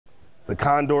The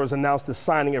Condors announced the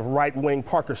signing of right wing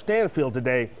Parker Stanfield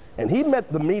today, and he met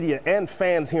the media and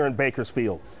fans here in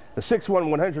Bakersfield. The 6'1",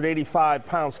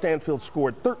 185-pound Stanfield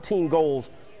scored 13 goals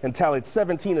and tallied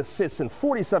 17 assists in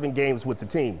 47 games with the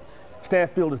team.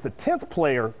 Stanfield is the 10th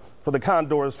player for the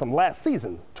Condors from last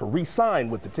season to re-sign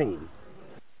with the team.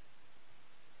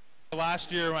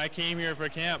 Last year when I came here for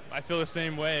camp, I feel the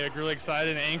same way. I'm really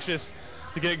excited and anxious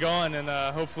to get going, and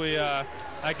hopefully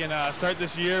I can start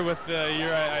this year with the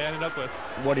year I ended up with.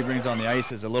 What he brings on the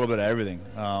ice is a little bit of everything.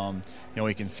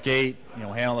 He can skate,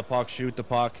 handle the puck, shoot the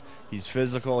puck. He's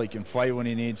physical. He can fight when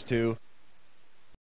he needs to.